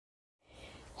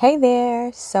Hey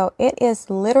there. So it is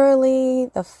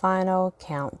literally the final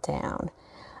countdown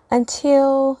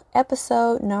until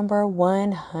episode number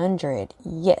 100.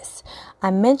 Yes, I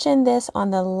mentioned this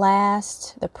on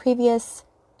the previous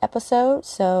episode.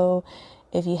 So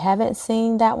if you haven't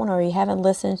seen that one or you haven't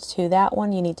listened to that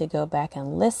one, you need to go back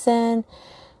and listen.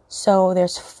 So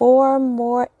there's 4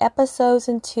 more episodes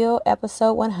until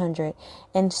episode 100.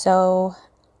 And so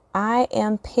I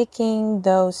am picking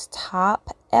those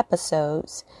top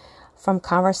episodes from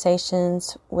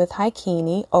conversations with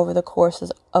Haikini over the course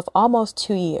of almost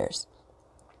 2 years.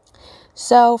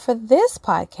 So for this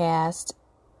podcast,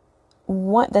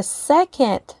 the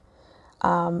second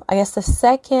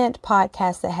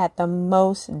podcast that had the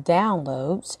most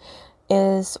downloads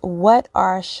is What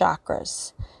Are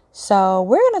Chakras? So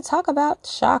we're going to talk about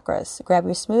chakras. Grab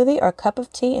your smoothie or cup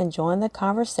of tea and join the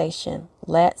conversation.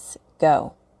 Let's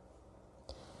go.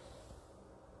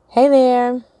 Hey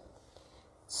there.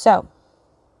 So,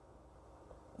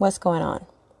 what's going on?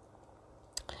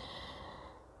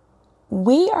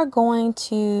 We are going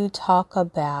to talk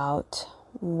about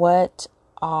what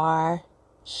are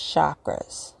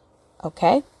chakras.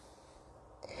 Okay?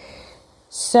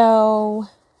 So,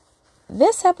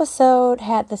 this episode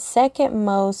had the second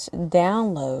most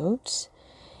downloads.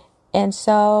 And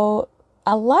so,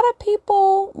 a lot of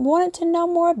people wanted to know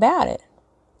more about it.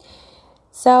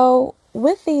 So,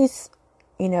 with these,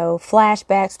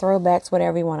 flashbacks, throwbacks,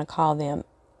 whatever you want to call them,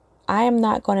 I am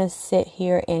not going to sit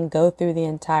here and go through the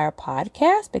entire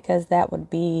podcast because that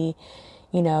would be,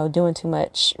 doing too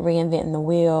much reinventing the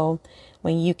wheel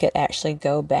when you could actually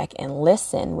go back and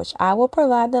listen, which I will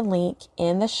provide the link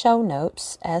in the show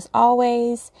notes. As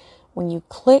always, when you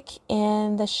click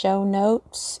in the show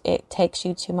notes, it takes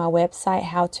you to my website,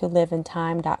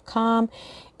 howtoliveintime.com.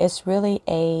 It's really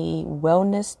a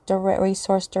wellness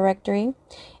resource directory,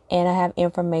 and I have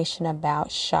information about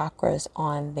chakras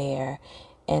on there.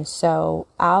 And so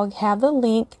I'll have the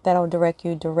link that'll direct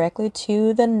you directly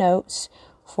to the notes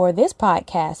for this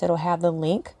podcast. It'll have the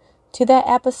link to that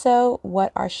episode,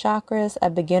 What Are Chakras? A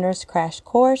Beginner's Crash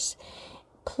Course,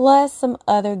 plus some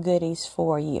other goodies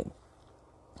for you.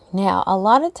 Now, a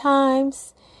lot of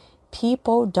times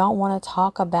people don't want to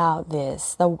talk about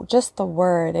this. Just the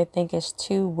word, they think it's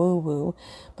too woo-woo.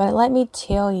 But let me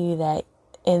tell you that,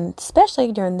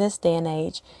 especially during this day and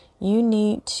age, you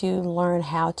need to learn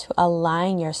how to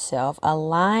align yourself,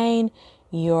 align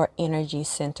your energy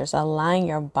centers, align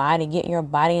your body, get your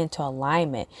body into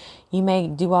alignment. You may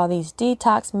do all these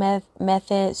detox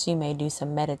methods. You may do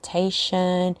some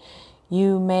meditation.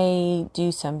 You may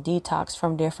do some detox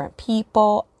from different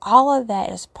people. All of that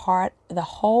is the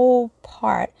whole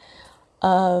part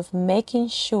of making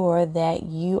sure that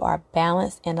you are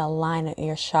balanced and aligned and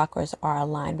your chakras are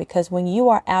aligned. Because when you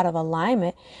are out of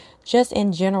alignment, just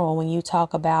in general, when you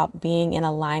talk about being in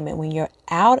alignment, when you're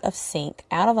out of sync,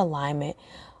 out of alignment,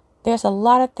 there's a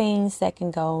lot of things that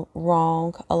can go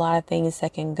wrong, a lot of things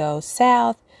that can go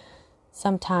south.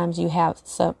 Sometimes you have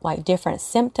some different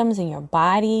symptoms in your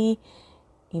body.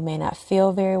 You may not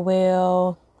feel very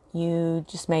well. You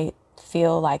just may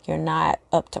feel like you're not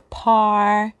up to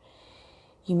par.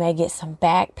 You may get some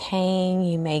back pain.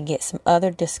 You may get some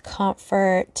other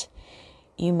discomfort.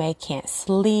 You may can't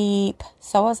sleep.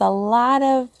 So it's a lot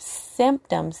of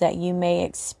symptoms that you may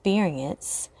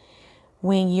experience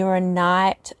when your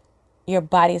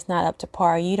body is not up to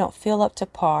par. You don't feel up to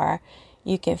par.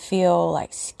 You can feel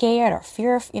like scared or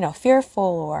fearful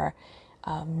or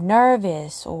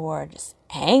nervous or just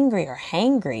angry or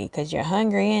hangry because you're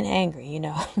hungry and angry,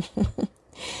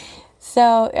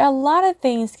 So a lot of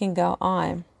things can go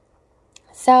on.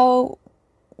 So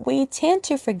we tend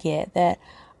to forget that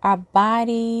our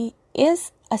body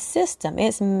is a system.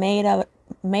 It's made up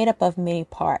of many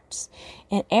parts,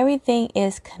 and everything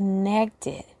is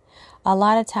connected. A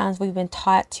lot of times we've been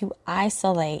taught to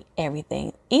isolate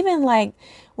everything. Even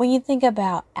when you think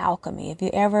about alchemy, if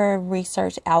you ever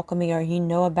research alchemy or you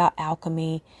know about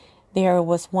alchemy, there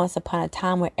was once upon a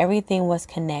time where everything was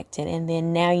connected, and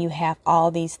then now you have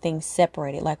all these things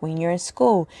separated. Like when you're in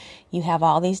school, you have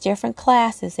all these different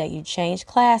classes that you change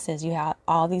classes. You have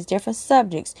all these different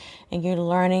subjects, and you're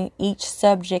learning each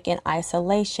subject in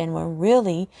isolation.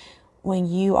 When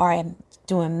you are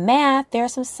doing math,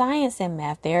 there's some science in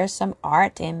math. There's some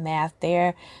art in math.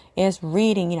 There is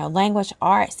reading, language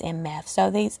arts in math.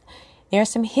 So there's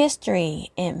some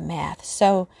history in math.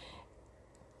 So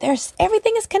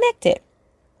everything is connected.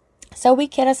 So we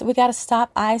got to stop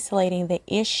isolating the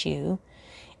issue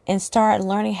and start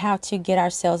learning how to get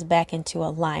ourselves back into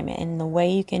alignment. And the way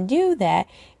you can do that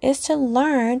is to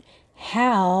learn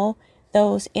how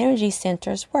those energy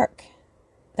centers work.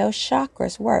 those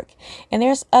chakras work. And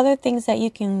there's other things that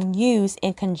you can use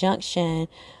in conjunction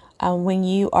when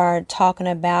you are talking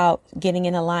about getting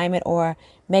in alignment or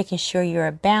making sure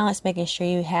you're balanced, making sure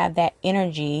you have that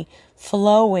energy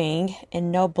flowing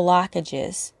and no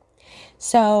blockages.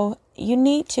 So you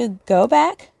need to go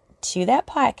back to that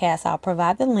podcast. I'll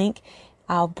provide the link.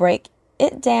 I'll break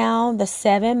it down, the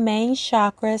 7 main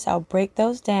chakras. I'll break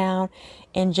those down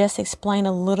and just explain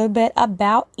a little bit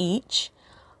about each.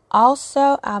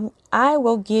 Also, I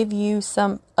will give you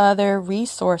some other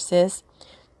resources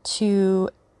to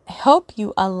help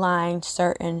you align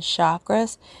certain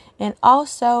chakras, and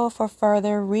also for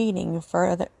further reading,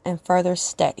 further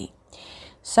study.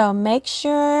 So make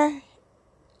sure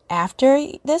after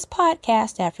this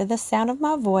podcast, after the sound of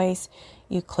my voice,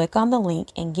 you click on the link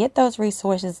and get those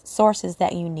sources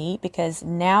that you need, because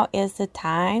now is the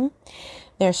time.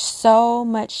 There's so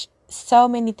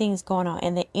many things going on,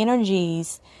 and the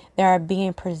energies that are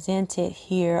being presented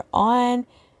here on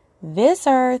this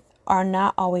earth are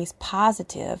not always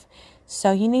positive.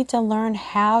 So you need to learn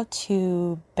how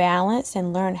to balance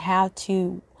and learn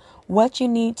what you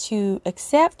need to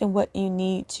accept and what you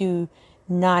need to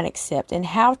not accept, and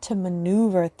how to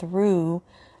maneuver through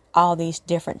all these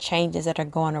different changes that are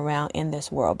going around in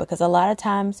this world. Because a lot of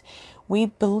times we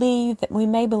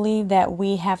may believe that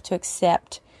we have to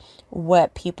accept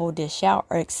what people dish out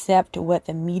or accept what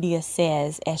the media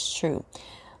says as true.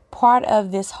 Part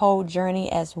of this whole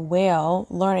journey as well,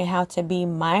 learning how to be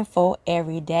mindful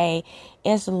every day,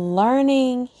 is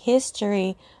learning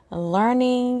history,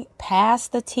 learning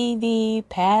past the TV,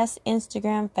 past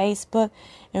Instagram, Facebook,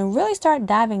 and really start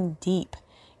diving deep.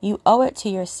 You owe it to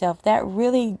yourself. That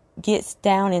really gets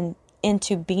down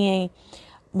into being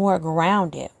more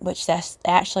grounded, which that's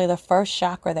actually the first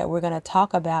chakra that we're going to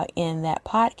talk about in that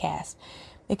podcast.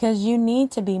 Because you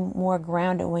need to be more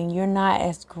grounded. When you're not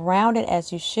as grounded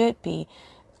as you should be,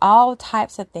 all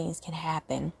types of things can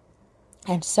happen.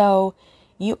 And so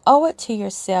you owe it to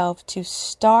yourself to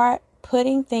start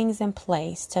putting things in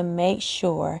place to make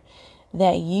sure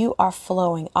that you are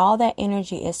flowing. All that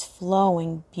energy is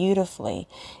flowing beautifully.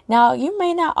 Now, you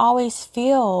may not always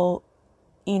feel,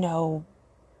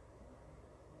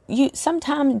 some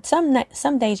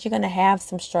days you're going to have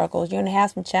some struggles. You're going to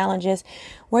have some challenges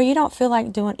where you don't feel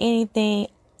like doing any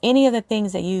of the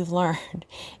things that you've learned.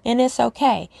 And it's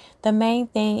okay. The main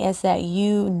thing is that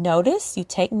you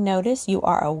take notice, you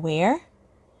are aware,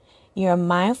 you're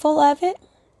mindful of it,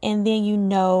 and then you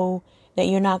know that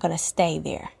you're not going to stay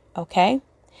there. Okay?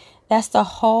 That's the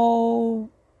whole,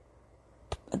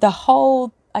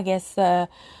 I guess, the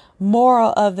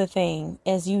moral of the thing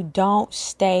is you don't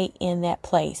stay in that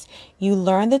place. You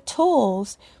learn the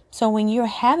tools. So when you're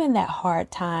having that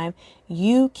hard time,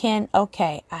 you can,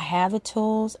 I have the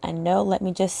tools. I know, let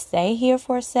me just stay here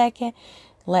for a second.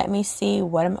 Let me see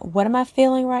what am I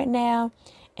feeling right now?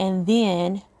 And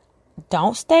then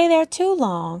don't stay there too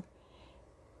long,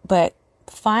 but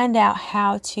find out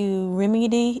how to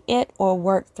remedy it or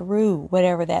work through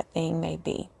whatever that thing may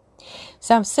be.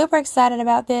 So I'm super excited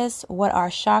about this. What are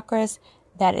chakras?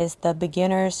 That is the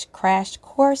beginner's crash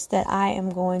course that I am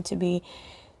going to be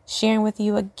sharing with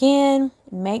you again.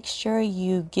 Make sure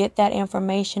you get that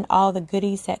information, all the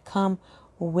goodies that come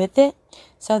with it.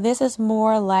 So this is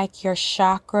more like your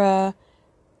chakra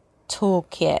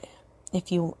toolkit,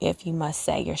 if you must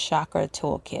say, your chakra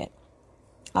toolkit.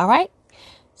 All right.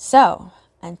 So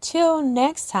until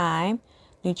next time,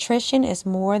 nutrition is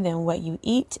more than what you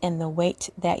eat and the weight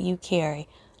that you carry.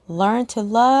 Learn to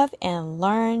love and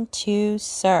learn to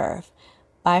serve.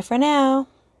 Bye for now.